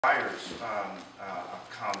Breyer's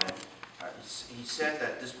comment, he said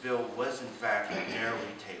that this bill was in fact narrowly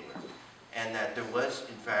tailored, and that there was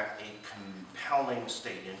in fact a compelling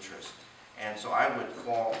state interest. And so I would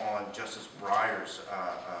fall on Justice Breyer's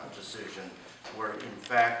decision, where in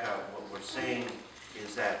fact what we're saying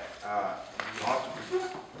is that we ought to be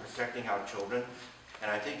protecting our children. And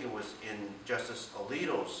I think it was in Justice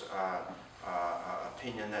Alito's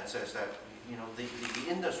opinion that says that, you know,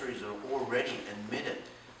 the industries have already admitted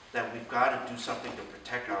that we've got to do something to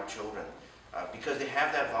protect our children. Because they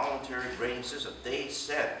have that voluntary grading system. They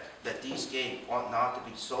said that these games ought not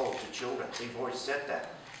to be sold to children. They've always said that.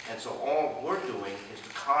 And so all we're doing is to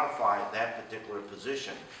codify that particular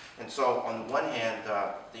position. And so on the one hand,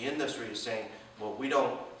 the industry is saying, well, we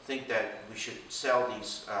don't think that we should sell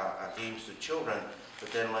these games to children,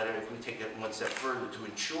 but then later, if we take it one step further to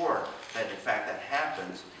ensure that in fact that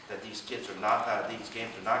happens, that these kids are not, these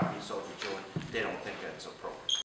games are not going to be sold to children, they don't think that's appropriate.